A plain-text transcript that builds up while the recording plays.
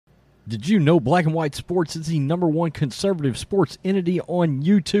Did you know Black and White Sports is the #1 conservative sports entity on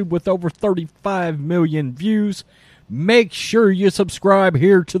YouTube with over 35 million views? Make sure you subscribe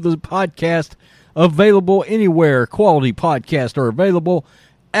here to the podcast, available anywhere quality podcasts are available: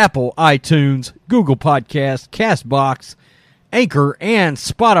 Apple, iTunes, Google Podcasts, CastBox, Anchor, and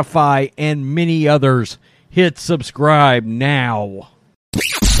Spotify, and many others. Hit subscribe now.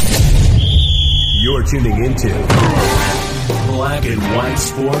 You're tuning into Black and White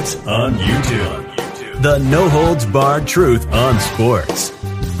Sports on YouTube. The no-holds-barred truth on sports.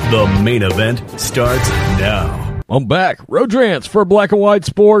 The main event starts now. I'm back. Rodrans for Black and White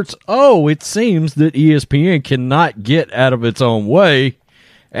Sports. Oh, it seems that ESPN cannot get out of its own way.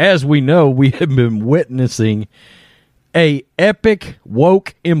 As we know, we have been witnessing a epic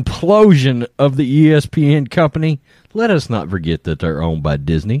woke implosion of the ESPN company. Let us not forget that they're owned by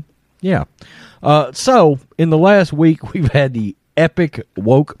Disney. Yeah. So, in the last week, we've had the epic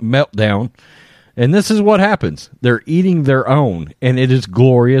woke meltdown, and this is what happens. They're eating their own, and it is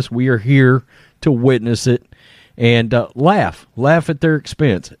glorious. We are here to witness it and laugh at their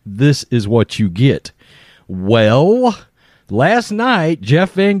expense. This is what you get. Well, last night,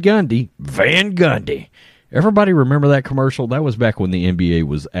 Jeff Van Gundy, everybody remember that commercial? That was back when the NBA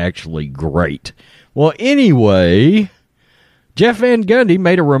was actually great. Well, anyway, Jeff Van Gundy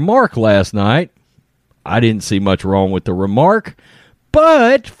made a remark last night. I didn't see much wrong with the remark,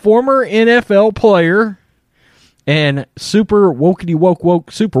 but former NFL player and super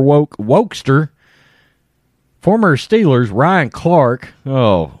wokester, former Steelers Ryan Clark,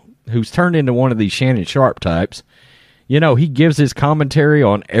 who's turned into one of these Shannon Sharp types. You know, he gives his commentary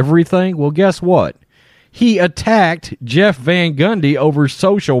on everything. Well, guess what? He attacked Jeff Van Gundy over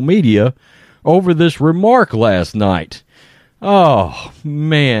social media over this remark last night. Oh,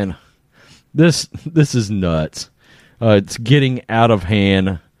 man. This is nuts. It's getting out of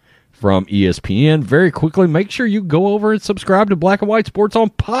hand from ESPN. Very quickly, make sure you go over and subscribe to Black and White Sports on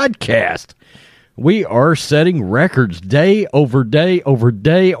podcast. We are setting records day over day over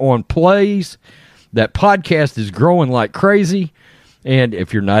day on plays. That podcast is growing like crazy. And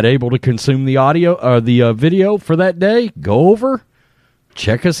if you're not able to consume the audio or the video for that day, go over,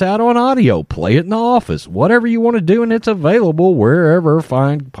 check us out on audio, play it in the office, whatever you want to do, and it's available wherever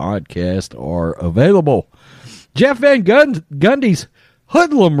fine podcasts are available. Jeff Van Gundy's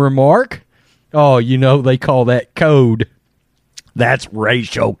hoodlum remark, they call that code. That's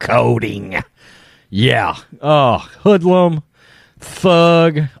racial coding. Yeah. Hoodlum,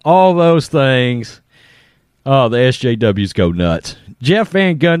 thug, all those things. Oh, the SJWs go nuts. Jeff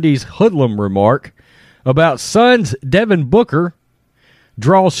Van Gundy's hoodlum remark about Suns' Devin Booker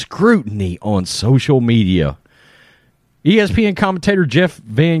draws scrutiny on social media. ESPN commentator Jeff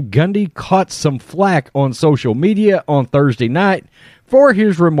Van Gundy caught some flack on social media on Thursday night for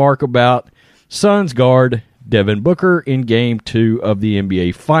his remark about Suns guard Devin Booker in Game 2 of the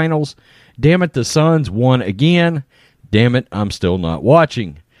NBA Finals. Damn it, the Suns won again. Damn it, I'm still not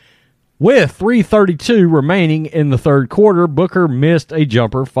watching. With 3:32 remaining in the third quarter, Booker missed a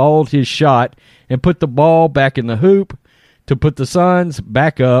jumper, followed his shot, and put the ball back in the hoop to put the Suns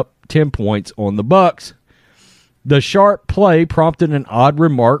back up 10 points on the Bucks. The sharp play prompted an odd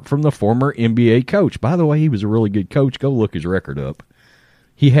remark from the former NBA coach. By the way, he was a really good coach. Go look his record up.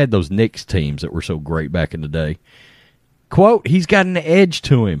 He had those Knicks teams that were so great back in the day. Quote, he's got an edge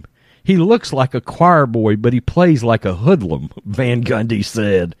to him. He looks like a choir boy, but he plays like a hoodlum, Van Gundy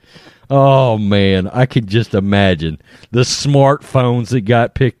said. Oh, man, I could just imagine the smartphones that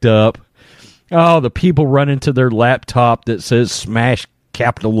got picked up. Oh, the people running to their laptop that says smash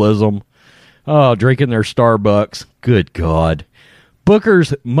capitalism. Oh, drinking their Starbucks. Good God.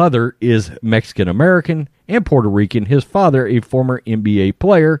 Booker's mother is Mexican-American and Puerto Rican. His father, a former NBA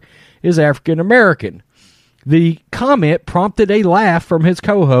player, is African-American. The comment prompted a laugh from his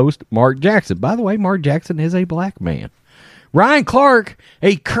co-host, Mark Jackson. By the way, Mark Jackson is a black man. Ryan Clark,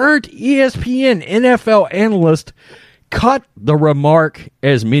 a current ESPN NFL analyst, caught the remark,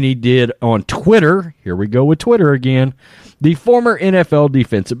 as many did on Twitter. Here we go with Twitter again. The former NFL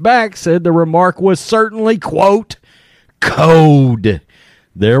defensive back said the remark was certainly, quote, code.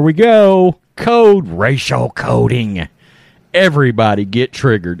 There we go. Code, racial coding. Everybody get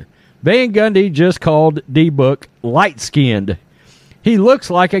triggered. Van Gundy just called D-Book light-skinned. He looks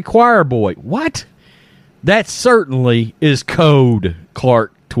like a choir boy. What? That certainly is code,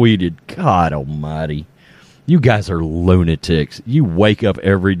 Clark tweeted. God almighty. You guys are lunatics. You wake up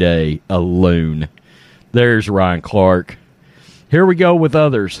every day a loon. There's Ryan Clark. Here we go with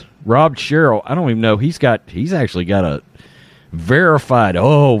others. Rob Sherrill. I don't even know. He's actually got a verified.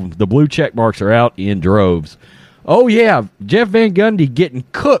 Oh, the blue check marks are out in droves. Oh, yeah, Jeff Van Gundy getting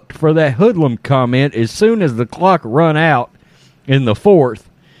cooked for that hoodlum comment as soon as the clock run out in the fourth.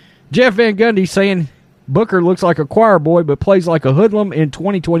 Jeff Van Gundy saying Booker looks like a choir boy but plays like a hoodlum in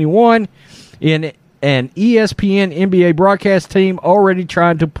 2021 in an ESPN NBA broadcast team already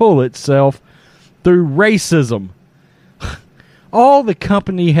trying to pull itself through racism. All the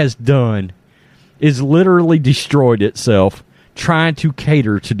company has done is literally destroyed itself trying to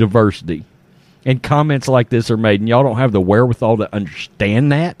cater to diversity. And comments like this are made, and y'all don't have the wherewithal to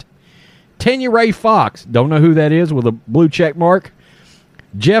understand that. Tanya Ray Fox, don't know who that is with a blue check mark.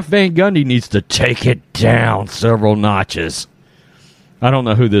 Jeff Van Gundy needs to take it down several notches. I don't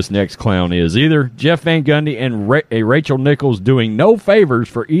know who this next clown is either. Jeff Van Gundy and Rachel Nichols doing no favors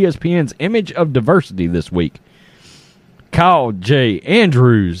for ESPN's image of diversity this week. Kyle J.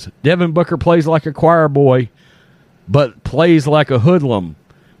 Andrews. Devin Booker plays like a choir boy, but plays like a hoodlum.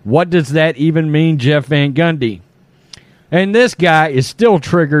 What does that even mean, Jeff Van Gundy? And this guy is still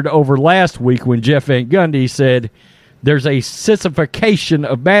triggered over last week when Jeff Van Gundy said there's a sissification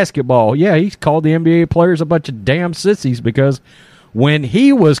of basketball. Yeah, he's called the NBA players a bunch of damn sissies because when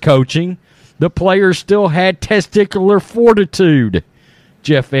he was coaching, the players still had testicular fortitude.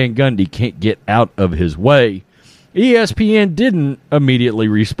 Jeff Van Gundy can't get out of his way. ESPN didn't immediately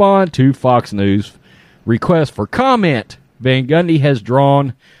respond to Fox News' request for comment. Van Gundy has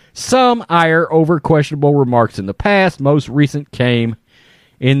drawn some ire over questionable remarks in the past. Most recent came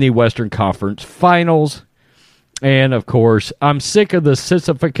in the Western Conference Finals. And, of course, I'm sick of the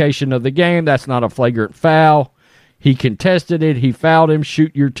sissification of the game. That's not a flagrant foul. He contested it. He fouled him.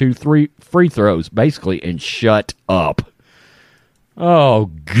 Shoot your 2-3 free throws, basically, and shut up. Oh,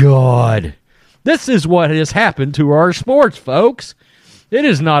 God. This is what has happened to our sports, folks. It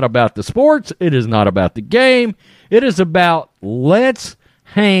is not about the sports. It is not about the game. It is about let's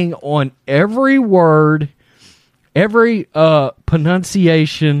hang on every word, every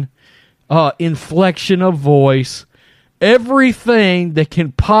pronunciation, inflection of voice, everything that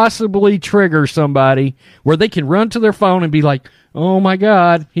can possibly trigger somebody where they can run to their phone and be like, oh, my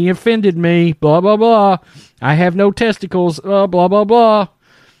God, he offended me, blah, blah, blah. I have no testicles, blah, blah, blah.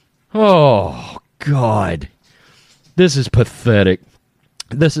 Oh, God. This is pathetic.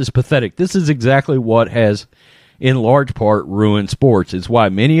 This is pathetic. This is exactly what has, in large part, ruined sports. It's why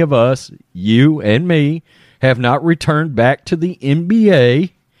many of us, you and me, have not returned back to the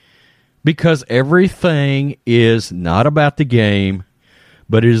NBA because everything is not about the game,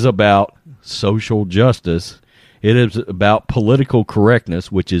 but it is about social justice. It is about political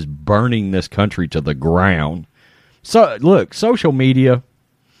correctness, which is burning this country to the ground. So, look, social media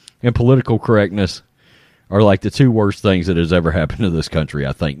and political correctness are like the two worst things that has ever happened to this country,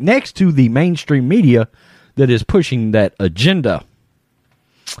 I think. Next to the mainstream media that is pushing that agenda.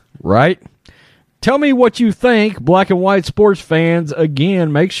 Right? Tell me what you think, Black and White Sports fans.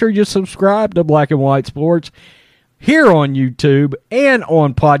 Again, make sure you subscribe to Black and White Sports here on YouTube and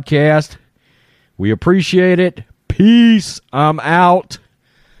on podcast. We appreciate it. Peace. I'm out.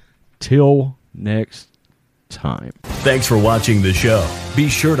 Till next time. Thanks for watching the show. Be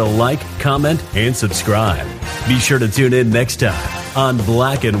sure to like, comment, and subscribe. Be sure to tune in next time on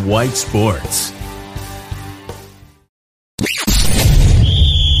Black and White Sports.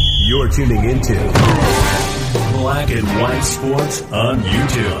 You're tuning into Black and White Sports on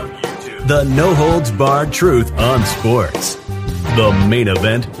YouTube. The no-holds-barred truth on sports. The main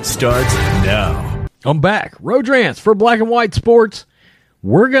event starts now. I'm back. Rodrans for Black and White Sports.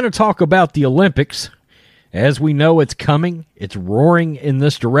 We're going to talk about the Olympics. As we know, it's coming. It's roaring in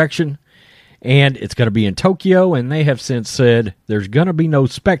this direction. And it's going to be in Tokyo. And they have since said there's going to be no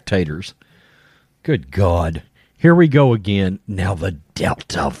spectators. Good God. Here we go again. Now the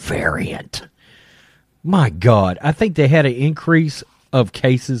Delta variant. My God. I think they had an increase of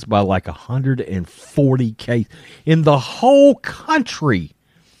cases by like 140 cases. In the whole country,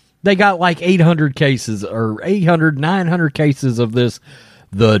 they got like 800 cases or 800, 900 cases of this,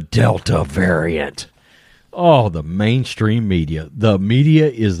 the Delta variant. Oh, the mainstream media. The media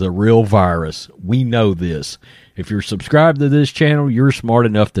is the real virus. We know this. If you're subscribed to this channel, you're smart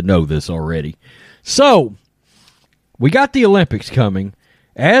enough to know this already. So, we got the Olympics coming.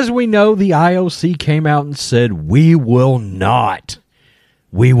 As we know, the IOC came out and said, we will not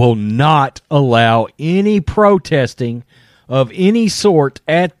allow any protesting of any sort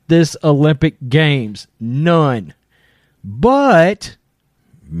at this Olympic Games. None. But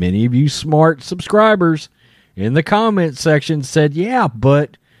many of you smart subscribers in the comment section said, yeah,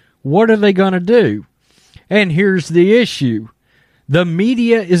 but what are they going to do? And here's the issue. The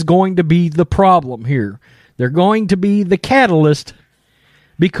media is going to be the problem here. They're going to be the catalyst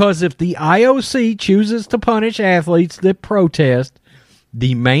Because if the IOC chooses to punish athletes that protest,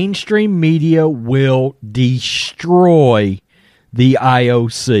 the mainstream media will destroy the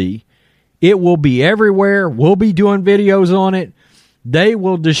IOC. It will be everywhere. We'll be doing videos on it. They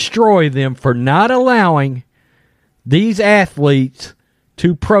will destroy them for not allowing these athletes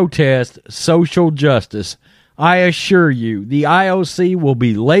to protest social justice. I assure you, the IOC will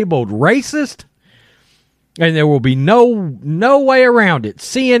be labeled racist, and there will be no way around it.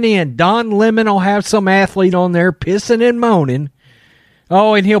 CNN, Don Lemon will have some athlete on there pissing and moaning.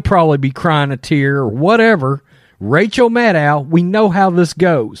 Oh, and he'll probably be crying a tear or whatever. Rachel Maddow, we know how this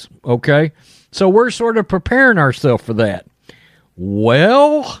goes, okay? So we're sort of preparing ourselves for that.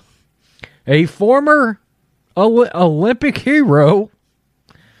 Well, a former Olympic hero,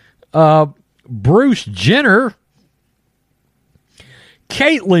 Bruce Jenner,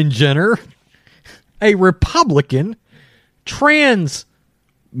 Caitlyn Jenner, a Republican, trans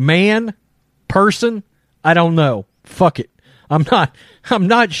man, person, I don't know. Fuck it. I'm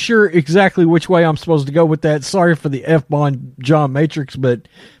not sure exactly which way I'm supposed to go with that. Sorry for the F-bomb, John Matrix, but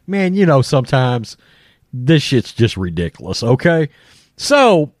man, sometimes this shit's just ridiculous, okay?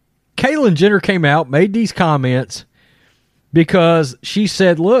 So, Caitlyn Jenner came out, made these comments because she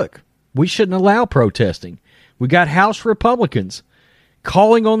said, look, we shouldn't allow protesting. We got House Republicans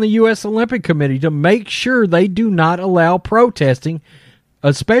calling on the U.S. Olympic Committee to make sure they do not allow protesting,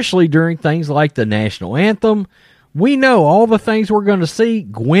 especially during things like the national anthem. We know all the things we're going to see.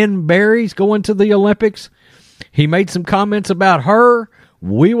 Gwen Berry's going to the Olympics. He made some comments about her.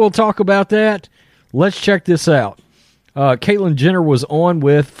 We will talk about that. Let's check this out. Caitlyn Jenner was on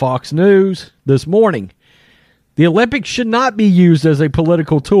with Fox News this morning. The Olympics should not be used as a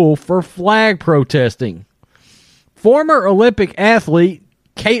political tool for flag protesting. Former Olympic athlete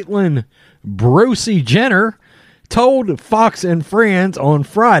Caitlyn Brucey Jenner told Fox and Friends on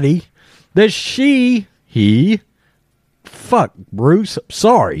Friday that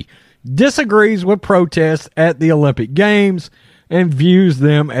disagrees with protests at the Olympic Games and views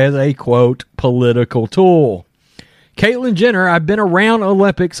them as a, quote, political tool. Caitlyn Jenner, I've been around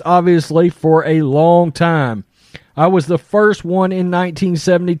Olympics, obviously, for a long time. I was the first one in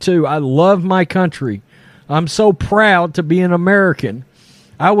 1972. I love my country. I'm so proud to be an American.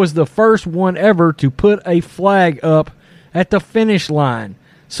 I was the first one ever to put a flag up at the finish line.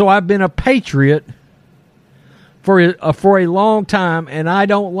 So I've been a patriot for a long time, and I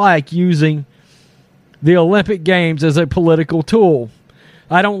don't like using the Olympic Games as a political tool.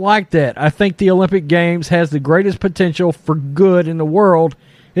 I don't like that. I think the Olympic Games has the greatest potential for good in the world.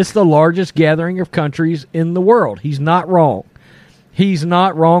 It's the largest gathering of countries in the world. He's not wrong. He's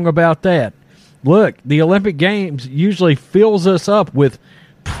not wrong about that. Look, the Olympic Games usually fills us up with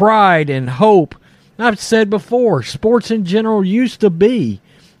pride and hope. I've said before, sports in general used to be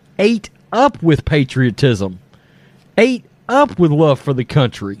ate up with patriotism, ate up with love for the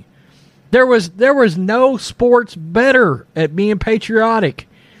country. There was no sports better at being patriotic.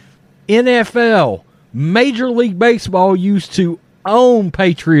 NFL, Major League Baseball used to own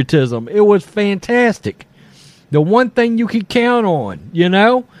patriotism. It was fantastic. The one thing you could count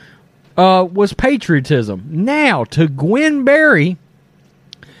on, was patriotism. Now, to Gwen Berry,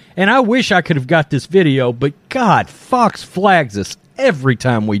 and I wish I could have got this video, but God, Fox flags us every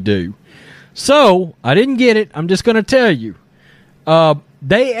time we do. So, I didn't get it. I'm just going to tell you.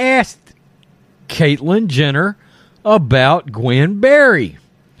 They asked Caitlyn Jenner about Gwen Berry.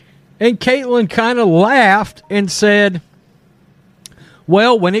 And Caitlyn kind of laughed and said,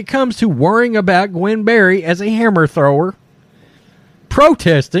 well, when it comes to worrying about Gwen Berry as a hammer thrower,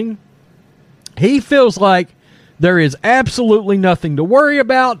 protesting, he feels like there is absolutely nothing to worry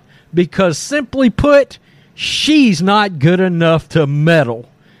about because, simply put, she's not good enough to medal.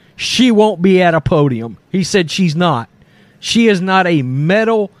 She won't be at a podium. He said she's not. She is not a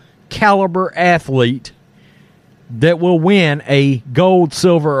medal caliber athlete that will win a gold,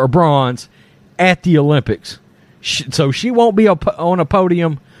 silver, or bronze at the Olympics. So she won't be on a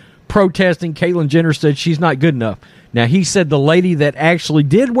podium protesting. Caitlyn Jenner said she's not good enough. Now, he said the lady that actually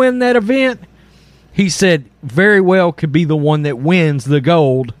did win that event, he said very well could be the one that wins the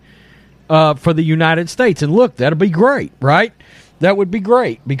gold for the United States. And look, that'll be great, right? That would be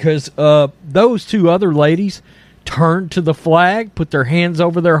great because those two other ladies turned to the flag, put their hands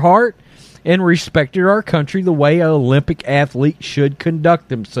over their heart, and respected our country the way an Olympic athlete should conduct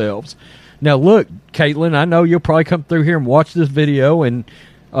themselves. Now, look, Caitlyn, I know you'll probably come through here and watch this video, and,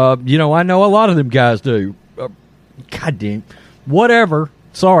 I know a lot of them guys do. God damn. Whatever.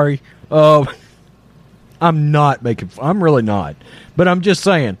 Sorry. I'm really not. But I'm just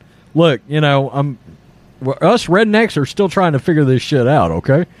saying, look, us rednecks are still trying to figure this shit out,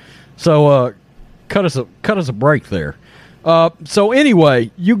 okay? So cut us a break there. So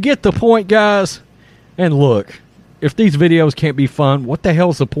anyway, you get the point, guys. And look, if these videos can't be fun, what the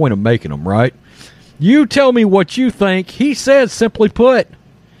hell's the point of making them, right? You tell me what you think. He says, simply put,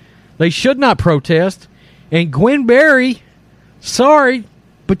 they should not protest. And Gwen Berry, sorry,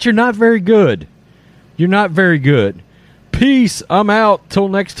 but you're not very good. You're not very good. Peace. I'm out. Till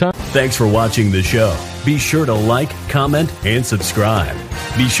next time. Thanks for watching the show. Be sure to like, comment, and subscribe.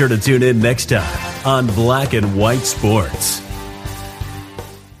 Be sure to tune in next time on Black and White Sports.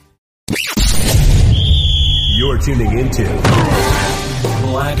 You're tuning into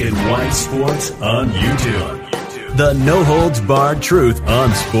Black and White Sports on YouTube. The no-holds-barred truth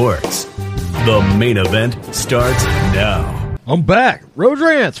on sports. The main event starts now. I'm back. Road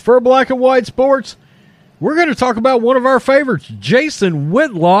Rants for Black and White Sports. We're going to talk about one of our favorites, Jason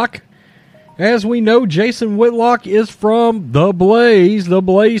Whitlock. As we know, Jason Whitlock is from The Blaze. The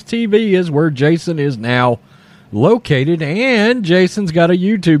Blaze TV is where Jason is now located, and Jason's got a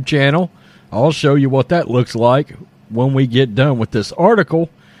YouTube channel. I'll show you what that looks like when we get done with this article.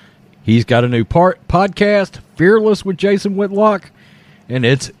 He's got a new podcast, Fearless with Jason Whitlock, and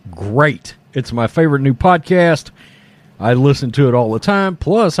it's great. It's my favorite new podcast. I listen to it all the time.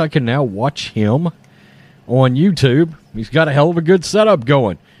 Plus, I can now watch him on YouTube. He's got a hell of a good setup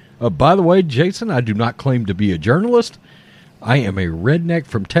going. By the way, Jason, I do not claim to be a journalist. I am a redneck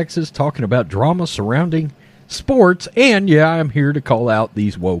from Texas talking about drama surrounding sports, and yeah, I'm here to call out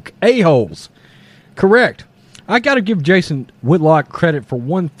these woke a-holes. Correct. I got to give Jason Whitlock credit for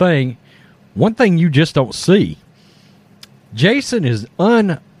one thing you just don't see. Jason is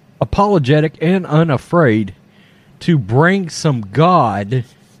unapologetic and unafraid to bring some God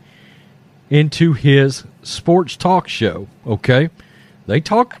into his sports talk show, okay? They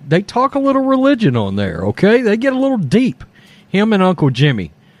talk a little religion on there, okay? They get a little deep, him and Uncle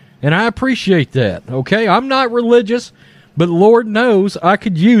Jimmy. And I appreciate that, okay? I'm not religious, but Lord knows I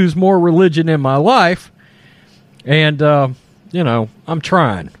could use more religion in my life. And, I'm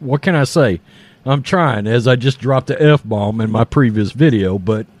trying. What can I say? I'm trying, as I just dropped the F-bomb in my previous video.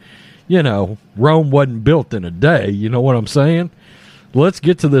 But, Rome wasn't built in a day. You know what I'm saying? Let's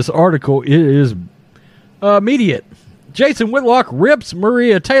get to this article. It is immediate. Jason Whitlock rips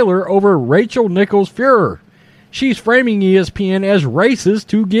Maria Taylor over Rachel Nichols' furor. She's framing ESPN as racist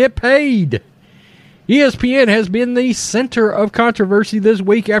to get paid. ESPN has been the center of controversy this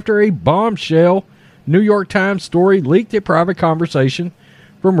week after a bombshell New York Times story leaked a private conversation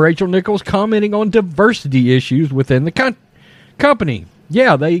from Rachel Nichols commenting on diversity issues within the company.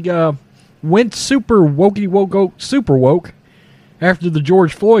 Yeah, they went super woke after the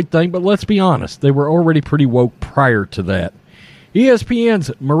George Floyd thing, but let's be honest, they were already pretty woke prior to that.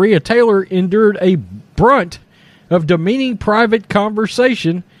 ESPN's Maria Taylor endured a brunt of demeaning private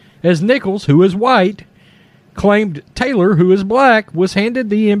conversation as Nichols, who is white, claimed Taylor, who is black, was handed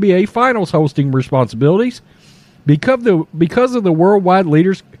the NBA Finals hosting responsibilities because of the worldwide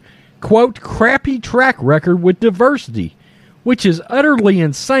leader's, quote, crappy track record with diversity, which is utterly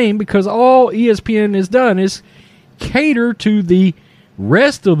insane because all ESPN has done is cater to the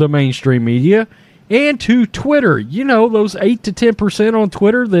rest of the mainstream media and to Twitter. You know, those 8 to 10% on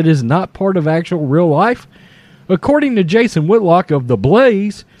Twitter that is not part of actual real life. According to Jason Whitlock of The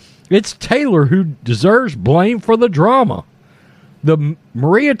Blaze, it's Taylor who deserves blame for the drama. The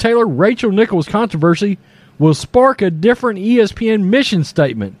Maria Taylor-Rachel Nichols controversy will spark a different ESPN mission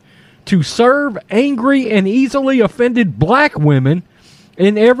statement to serve angry and easily offended black women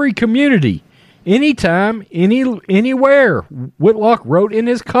in every community, anytime, anywhere, Whitlock wrote in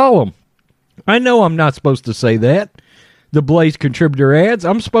his column. I know I'm not supposed to say that. The Blaze contributor adds,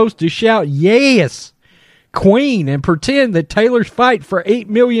 I'm supposed to shout, yes, Queen, and pretend that Taylor's fight for $8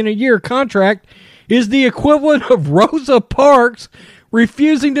 million a year contract is the equivalent of Rosa Parks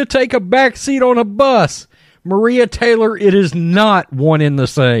refusing to take a back seat on a bus. Maria Taylor, it is not one and the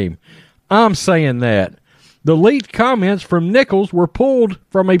same. I'm saying that. The leaked comments from Nichols were pulled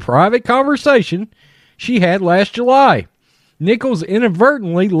from a private conversation she had last July. Nichols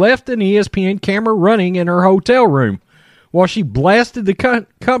inadvertently left an ESPN camera running in her hotel room while she blasted the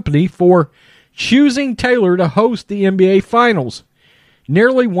company for choosing Taylor to host the NBA Finals.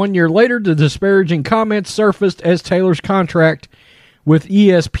 Nearly 1 year later, the disparaging comments surfaced as Taylor's contract with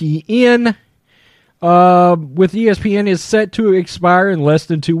ESPN is set to expire in less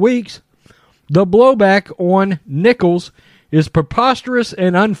than 2 weeks. The blowback on Nichols is preposterous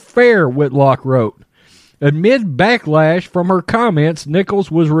and unfair, Whitlock wrote. Amid backlash from her comments,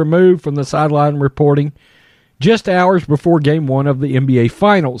 Nichols was removed from the sideline reporting just hours before Game 1 of the NBA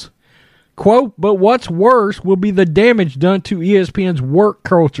Finals. Quote, but what's worse will be the damage done to ESPN's work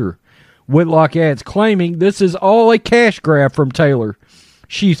culture, Whitlock adds, claiming this is all a cash grab from Taylor.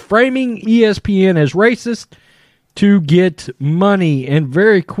 She's framing ESPN as racist to get money. And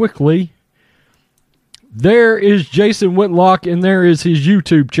very quickly, there is Jason Whitlock, and there is his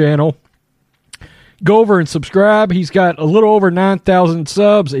YouTube channel. Go over and subscribe. He's got a little over 9,000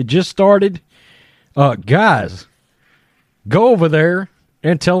 subs. It just started. Guys, go over there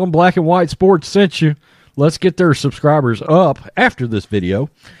and tell them Black and White Sports sent you. Let's get their subscribers up after this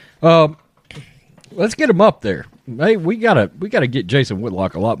video. Let's get them up there. Hey, we gotta get Jason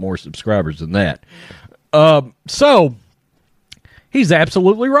Whitlock a lot more subscribers than that. So he's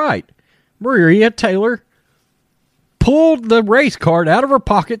absolutely right. Maria Taylor pulled the race card out of her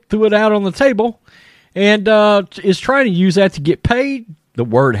pocket, threw it out on the table, and is trying to use that to get paid. The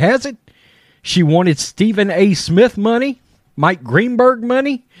word has it, she wanted Stephen A. Smith money, Mike Greenberg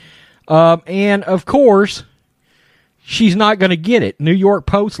money, and of course, she's not going to get it. New York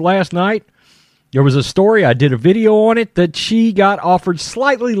Post last night, there was a story, I did a video on it, that she got offered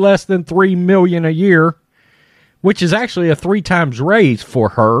slightly less than $3 million a year, which is actually a 3 times raise for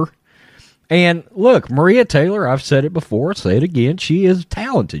her. And look, Maria Taylor, I've said it before, say it again, she is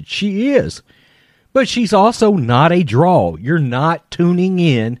talented. She is. But she's also not a draw. You're not tuning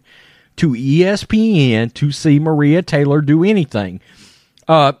in to ESPN to see Maria Taylor do anything.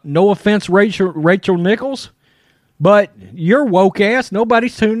 No offense, Rachel Nichols, but your woke ass,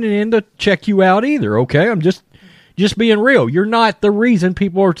 nobody's tuning in to check you out either, okay? I'm just being real. You're not the reason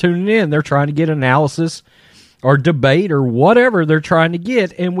people are tuning in. They're trying to get analysis or debate or whatever they're trying to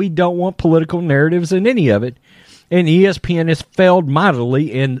get, and we don't want political narratives in any of it. And ESPN has failed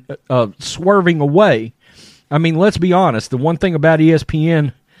mightily in swerving away. I mean, let's be honest. The one thing about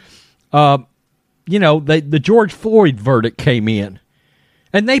ESPN, the George Floyd verdict came in,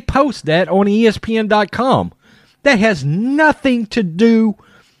 and they post that on ESPN.com. That has nothing to do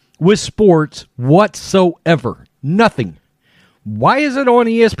with sports whatsoever. Nothing. Why is it on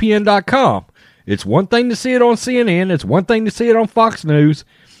ESPN.com? It's one thing to see it on CNN. It's one thing to see it on Fox News.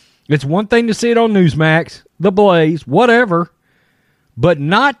 It's one thing to see it on Newsmax, The Blaze, whatever, but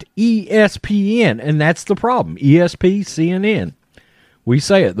not ESPN, and that's the problem. ESP, CNN. We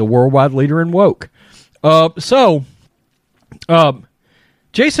say it, the worldwide leader in woke.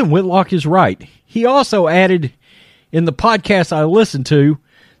 Jason Whitlock is right. He also added, in the podcast I listened to,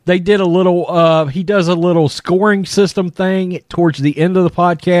 they did a little, he does a little scoring system thing towards the end of the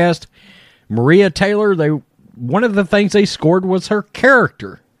podcast. Maria Taylor, one of the things they scored was her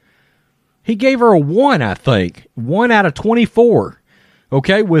character. He gave her a 1, I think. 1 out of 24.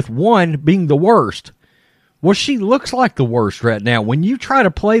 Okay, with 1 being the worst. Well, she looks like the worst right now. When you try to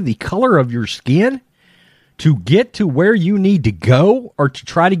play the color of your skin to get to where you need to go or to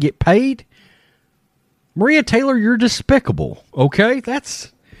try to get paid, Maria Taylor, you're despicable. Okay,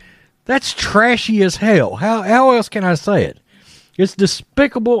 that's trashy as hell. How else can I say it? It's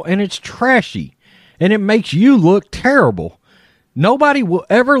despicable and it's trashy, and it makes you look terrible. Nobody will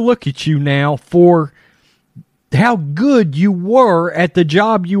ever look at you now for how good you were at the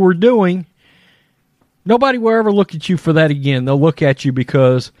job you were doing. Nobody will ever look at you for that again. They'll look at you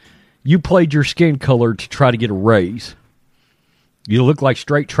because you played your skin color to try to get a raise. You look like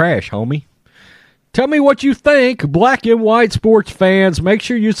straight trash, homie. Tell me what you think, Black and White Sports fans. Make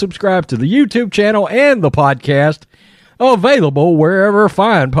sure you subscribe to the YouTube channel and the podcast, available wherever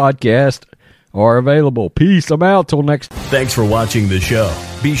fine podcasts are available. Peace. I'm out till next. Thanks for watching the show.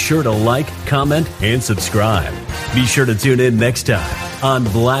 Be sure to like, comment, and subscribe. Be sure to tune in next time on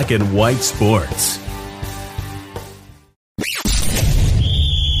Black and White Sports.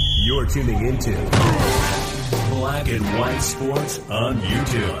 You're tuning into Black and White Sports on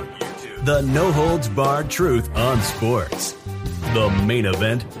YouTube. The no-holds-barred truth on sports. The main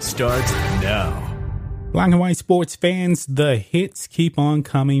event starts now. Black and White Sports fans, the hits keep on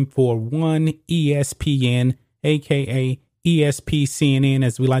coming for one ESPN, a.k.a. ESPCNN,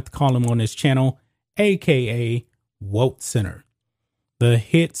 as we like to call him on this channel, a.k.a. Woke Center. The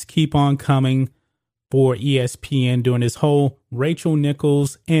hits keep on coming for ESPN during this whole Rachel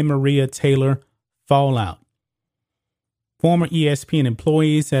Nichols and Maria Taylor fallout. Former ESPN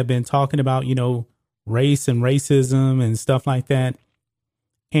employees have been talking about, race and racism and stuff like that.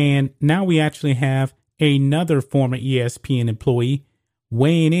 And now we actually have another former ESPN employee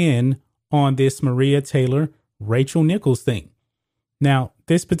weighing in on this Maria Taylor, Rachel Nichols thing. Now,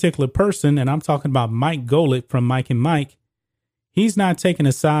 this particular person, and I'm talking about Mike Golick from Mike and Mike, he's not taking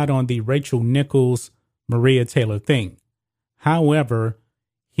a side on the Rachel Nichols, Maria Taylor thing. However,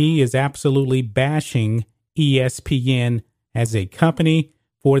 he is absolutely bashing ESPN as a company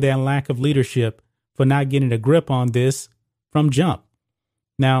for their lack of leadership, for not getting a grip on this from jump.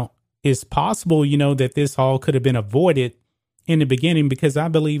 Now, it's possible, that this all could have been avoided in the beginning, because I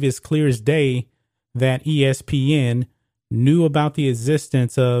believe it's clear as day that ESPN knew about the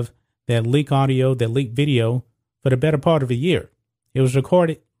existence of that leak audio, that leak video for the better part of a year. It was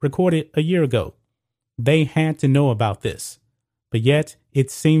recorded a year ago. They had to know about this. But yet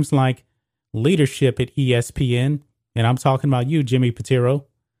it seems like leadership at ESPN, and I'm talking about you, Jimmy Pitaro,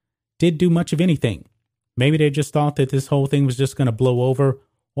 did do much of anything. Maybe they just thought that this whole thing was just going to blow over,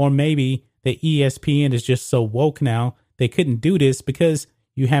 or maybe the ESPN is just so woke now they couldn't do this because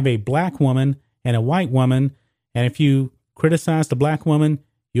you have a black woman and a white woman, and if you criticize the black woman,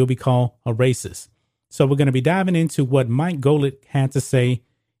 you'll be called a racist. So we're going to be diving into what Mike Golic had to say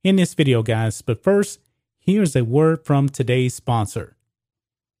in this video, guys. But first, here's a word from today's sponsor.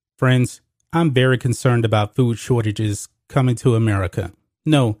 Friends, I'm very concerned about food shortages coming to America.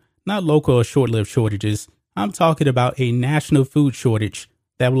 No, not local or short-lived shortages. I'm talking about a national food shortage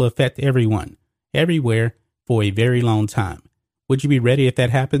that will affect everyone, everywhere, for a very long time. Would you be ready if that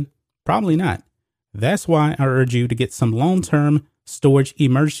happened? Probably not. That's why I urge you to get some long-term storage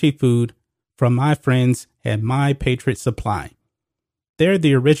emergency food from my friends at My Patriot Supply. They're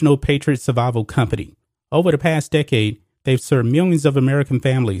the original Patriot Survival Company. Over the past decade, they've served millions of American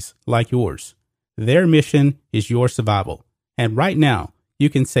families like yours. Their mission is your survival. And right now, you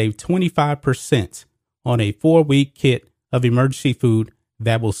can save 25% on a 4-week kit of emergency food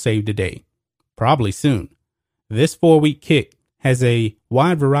that will save the day. Probably soon. This 4-week kit has a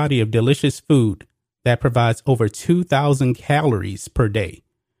wide variety of delicious food that provides over 2,000 calories per day,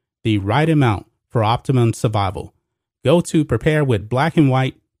 the right amount for optimum survival. Go to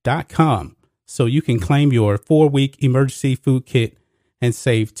preparewithblackandwhite.com so you can claim your 4-week emergency food kit and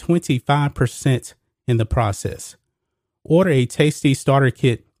save 25% in the process. Order a tasty starter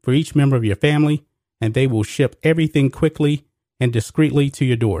kit for each member of your family, and they will ship everything quickly and discreetly to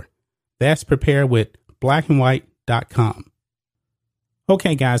your door. That's preparewithblackandwhite.com.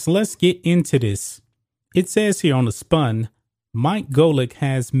 Okay, guys, let's get into this. It says here on the Spun, Mike Golic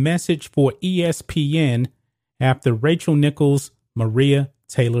has message for ESPN after Rachel Nichols, Maria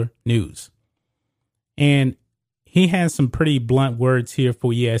Taylor news. And he has some pretty blunt words here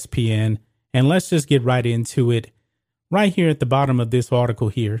for ESPN. And let's just get right into it. Right here at the bottom of this article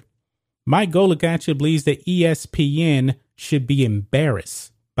here, Mike Golic actually believes that ESPN should be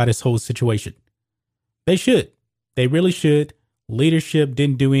embarrassed by this whole situation. They should. They really should. Leadership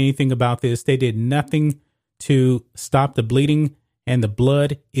didn't do anything about this. They did nothing to stop the bleeding, and the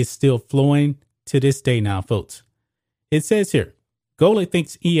blood is still flowing to this day now, folks. It says here, Golic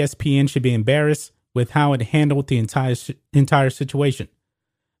thinks ESPN should be embarrassed with how it handled the entire situation.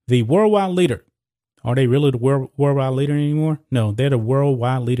 The worldwide leader. Are they really the worldwide leader anymore? No, they're the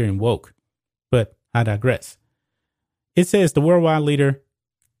worldwide leader in woke. But I digress. It says the worldwide leader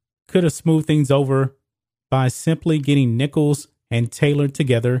could have smoothed things over by simply getting Nichols and Taylor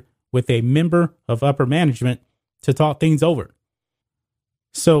together with a member of upper management to talk things over.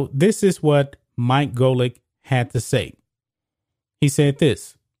 So this is what Mike Golic had to say. He said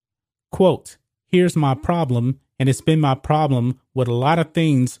this, quote, "Here's my problem, and it's been my problem with a lot of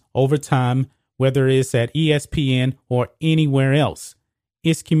things over time, whether it's at ESPN or anywhere else.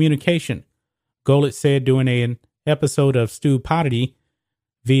 It's communication," Golic said during an episode of Stu Potty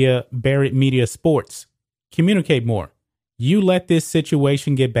via Barrett Media Sports. Communicate more. You let this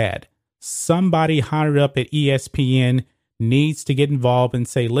situation get bad. Somebody higher up at ESPN needs to get involved and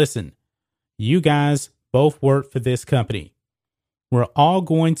say, listen, you guys both work for this company. We're all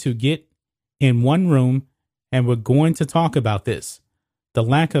going to get in one room and we're going to talk about this. The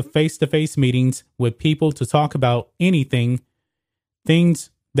lack of face-to-face meetings with people to talk about anything, things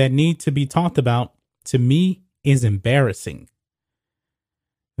that need to be talked about, to me is embarrassing.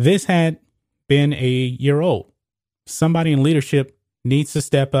 This had been a year old. Somebody in leadership needs to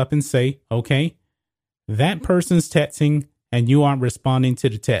step up and say, okay, that person's texting and you aren't responding to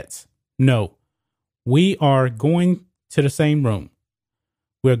the text. No, we are going to the same room.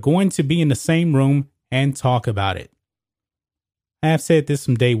 We're going to be in the same room and talk about it. I have said this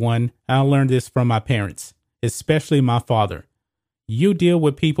from day one. I learned this from my parents, especially my father. You deal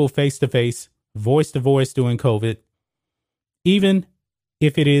with people face to face, voice to voice during COVID. Even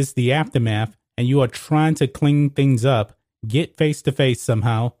if it is the aftermath and you are trying to clean things up, get face to face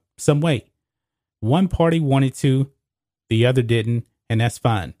somehow, some way. One party wanted to, the other didn't, and that's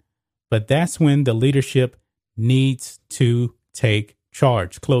fine. But that's when the leadership needs to take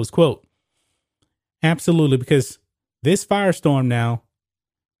charge, close quote. Absolutely, because this firestorm now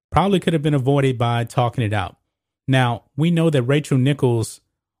probably could have been avoided by talking it out. Now, we know that Rachel Nichols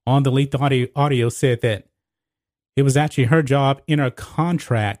on the Leaked Audio said that it was actually her job in her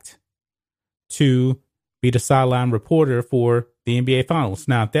contract to be the sideline reporter for the NBA Finals.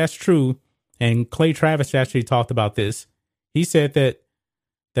 Now, if that's true, and Clay Travis actually talked about this, he said that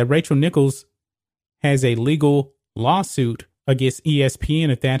Rachel Nichols has a legal lawsuit against ESPN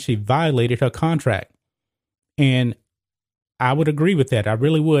if they actually violated her contract. And I would agree with that. I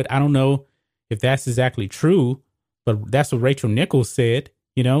really would. I don't know if that's exactly true, but that's what Rachel Nichols said,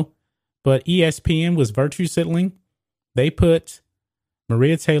 you know. But ESPN was virtue signaling. They put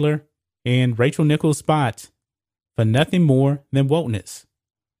Maria Taylor in Rachel Nichols' spot for nothing more than wokeness.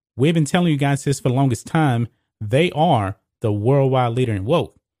 We've been telling you guys this for the longest time. They are the worldwide leader in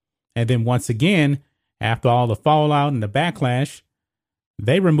woke. And then once again, after all the fallout and the backlash,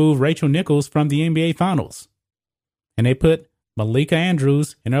 they removed Rachel Nichols from the NBA Finals. And they put Malika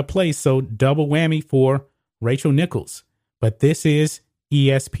Andrews in her place, so double whammy for Rachel Nichols. But this is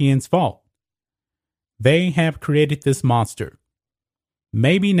ESPN's fault. They have created this monster.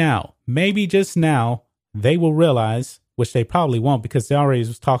 Maybe now, maybe just now, they will realize, which they probably won't because they already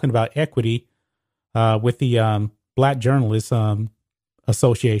was talking about equity with the Black Journalists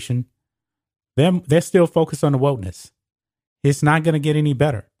Association. They're still focused on the wokeness. It's not going to get any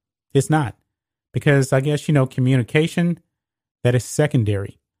better. It's not. Because I guess, you know, communication, that is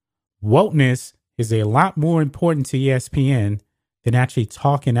secondary. Wokeness is a lot more important to ESPN than actually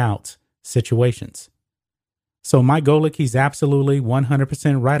talking out situations. So Mike Golic, he's absolutely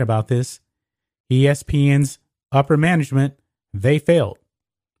 100% right about this. ESPN's upper management, they failed.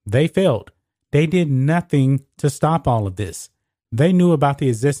 They failed. They did nothing to stop all of this. They knew about the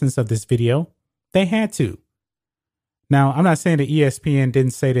existence of this video. They had to. Now, I'm not saying that ESPN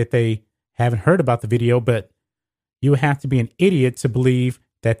didn't say that they haven't heard about the video, but you would have to be an idiot to believe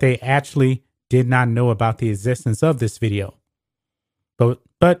that they actually did not know about the existence of this video.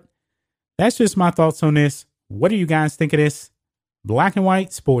 But that's just my thoughts on this. What do you guys think of this? Black and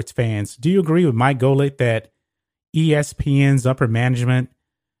white sports fans, do you agree with Mike Golic that ESPN's upper management,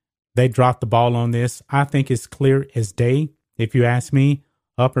 they dropped the ball on this? I think it's clear as day. If you ask me,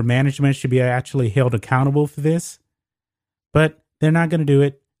 upper management should be actually held accountable for this. But they're not going to do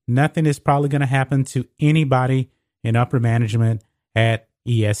it. Nothing is probably going to happen to anybody in upper management at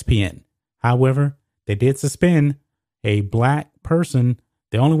ESPN. However, they did suspend a black person,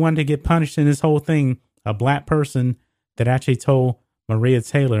 the only one to get punished in this whole thing, a black person that actually told Maria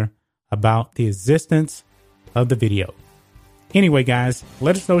Taylor about the existence of the video. Anyway, guys,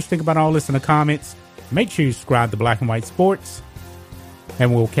 let us know what you think about all this in the comments. Make sure you subscribe to Black and White Sports,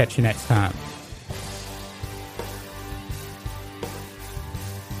 and we'll catch you next time.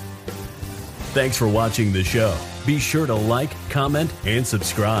 Thanks for watching the show. Be sure to like, comment, and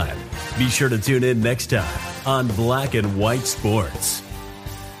subscribe. Be sure to tune in next time on Black and White Sports.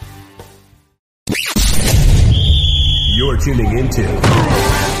 You're tuning into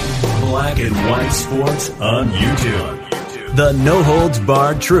Black and White Sports on YouTube. The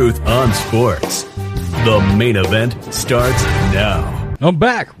no-holds-barred truth on sports. The main event starts now. I'm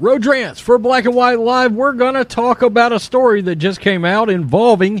back. Rodrans for Black and White Live. We're going to talk about a story that just came out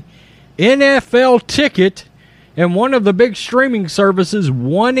involving NFL Ticket and one of the big streaming services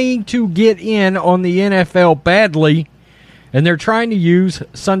wanting to get in on the NFL badly. And they're trying to use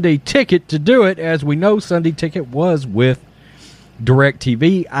Sunday Ticket to do it. As we know, Sunday Ticket was with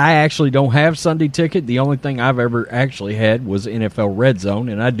DirecTV. I actually don't have Sunday Ticket. The only thing I've ever actually had was NFL Red Zone,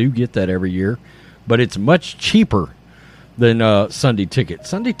 and I do get that every year. But it's much cheaper than Sunday Ticket.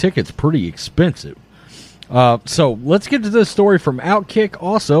 Sunday Ticket's pretty expensive. So let's get to this story from Outkick.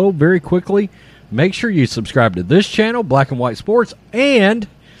 Also, very quickly, make sure you subscribe to this channel, Black and White Sports. And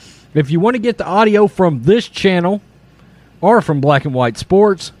if you want to get the audio from this channel or from Black and White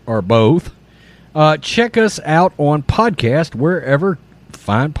Sports, or both, check us out on podcast, wherever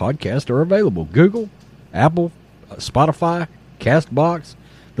fine podcasts are available. Google, Apple, Spotify, CastBox.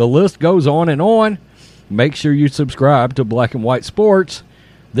 The list goes on and on. Make sure you subscribe to Black and White Sports.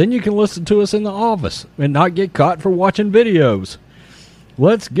 Then you can listen to us in the office and not get caught for watching videos.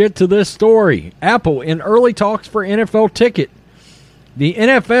 Let's get to this story. Apple in early talks for NFL Ticket. The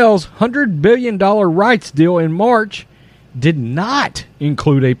NFL's $100 billion rights deal in March did not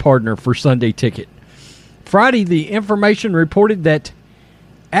include a partner for Sunday Ticket. Friday, the information reported that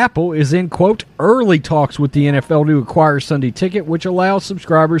Apple is in, quote, early talks with the NFL to acquire Sunday Ticket, which allows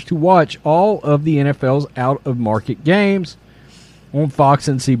subscribers to watch all of the NFL's out-of-market games on Fox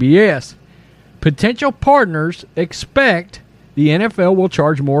and CBS. Potential partners expect the NFL will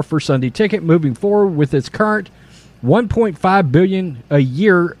charge more for Sunday Ticket moving forward with its current $1.5 billion a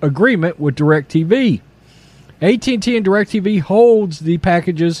year agreement with DirecTV. AT&T and DirecTV holds the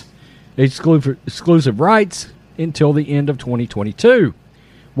package's exclusive rights until the end of 2022.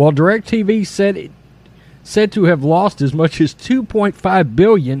 While DirecTV said to have lost as much as $2.5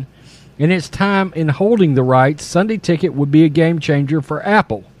 billion in its time in holding the rights, Sunday Ticket would be a game changer for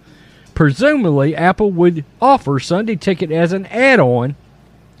Apple. Presumably, Apple would offer Sunday Ticket as an add-on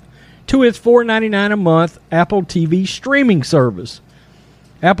to its $4.99 a month Apple TV streaming service.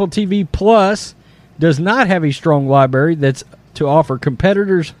 Apple TV Plus does not have a strong library that's to offer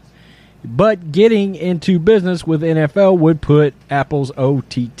competitors, but getting into business with NFL would put Apple's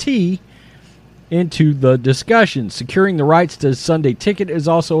OTT into the discussion. Securing the rights to Sunday Ticket is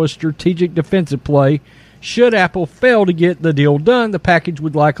also a strategic defensive play. Should Apple fail to get the deal done, the package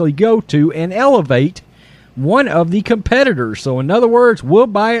would likely go to and elevate one of the competitors. So in other words, we'll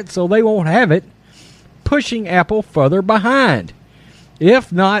buy it so they won't have it, pushing Apple further behind.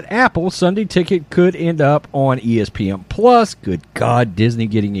 If not Apple, Sunday Ticket could end up on ESPN Plus. Good God, Disney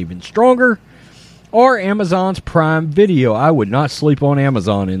getting even stronger. Or Amazon's Prime Video. I would not sleep on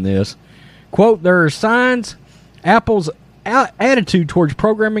Amazon in this. Quote, there are signs Apple's attitude towards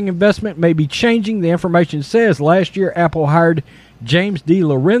programming investment may be changing. The information says last year Apple hired James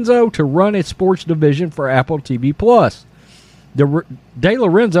DeLorenzo to run its sports division for Apple TV Plus.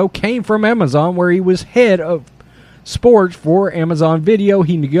 DeLorenzo came from Amazon, where he was head of sports for Amazon Video.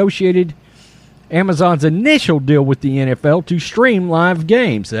 He negotiated Amazon's initial deal with the NFL to stream live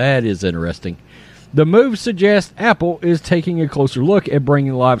games. That is interesting. The move suggests Apple is taking a closer look at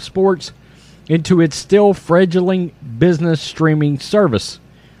bringing live sports into its still fledgling business streaming service.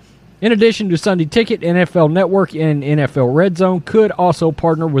 In addition to Sunday Ticket, NFL Network and NFL Red Zone could also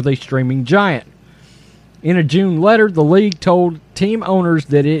partner with a streaming giant. In a June letter, the league told team owners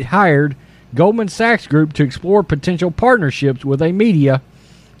that it hired Goldman Sachs Group to explore potential partnerships with a media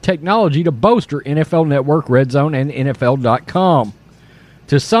technology to bolster NFL Network, Red Zone, and NFL.com.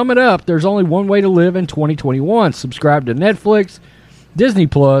 To sum it up, there's only one way to live in 2021. Subscribe to Netflix, Disney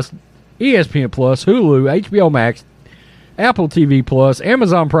Plus, ESPN Plus, Hulu, HBO Max, Apple TV Plus,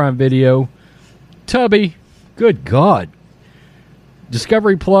 Amazon Prime Video, Tubi, good God,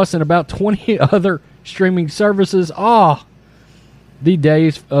 Discovery Plus, and about 20 other streaming services. The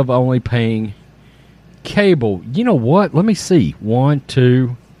days of only paying cable. You know what? Let me see. 1,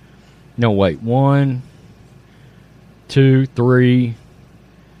 2, 3,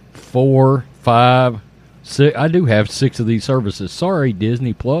 4, 5, 6. I do have 6 of these services. Sorry,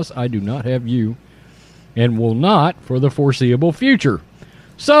 Disney Plus, I do not have you, and will not for the foreseeable future.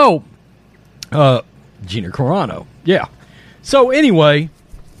 So, Gina Carano. Yeah. So anyway,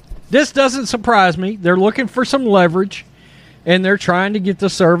 this doesn't surprise me. They're looking for some leverage, and they're trying to get the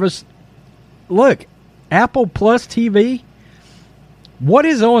service. Look, Apple Plus TV, what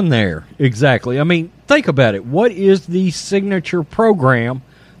is on there exactly? I mean, think about it. What is the signature program?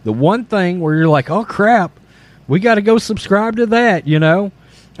 The one thing where you're like, oh, crap, we got to go subscribe to that, you know?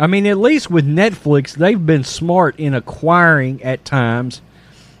 I mean, at least with Netflix, they've been smart in acquiring, at times,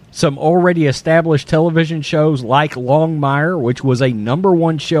 some already established television shows like Longmire, which was a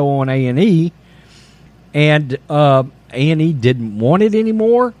 #1 show on A&E, and A&E didn't want it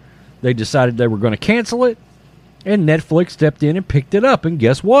anymore. They decided they were going to cancel it, and Netflix stepped in and picked it up, and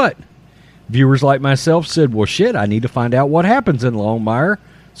guess what? Viewers like myself said, well, shit, I need to find out what happens in Longmire,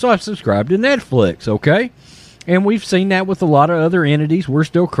 so I've subscribed to Netflix, okay? And we've seen that with a lot of other entities. We're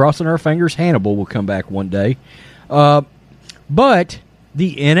still crossing our fingers Hannibal will come back one day. But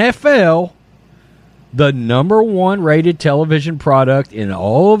the NFL, the #1 rated television product in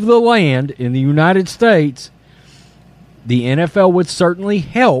all of the land in the United States, the NFL would certainly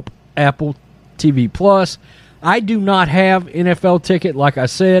help Apple TV Plus. I do not have NFL Ticket. Like I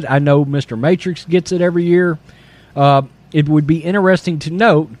said, I know Mr. Matrix gets it every year. It would be interesting to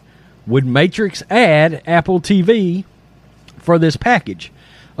note, would Matrix add Apple TV for this package?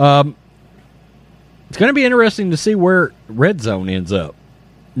 It's going to be interesting to see where Red Zone ends up.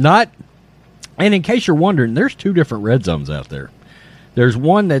 And in case you're wondering, there's 2 different Red Zones out there. There's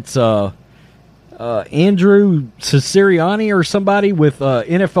one that's Andrew Siciliani or somebody with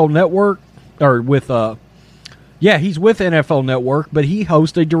NFL Network, or with he's with NFL Network, but he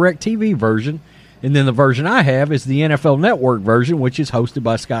hosts a DirecTV version. And then the version I have is the NFL Network version, which is hosted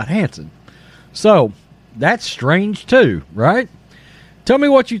by Scott Hansen. So, that's strange too, right? Tell me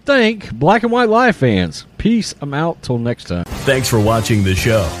what you think, Black and White Live fans. Peace. I'm out. Till next time. Thanks for watching the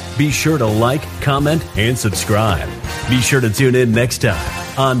show. Be sure to like, comment, and subscribe. Be sure to tune in next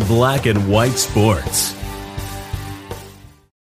time on Black and White Sports.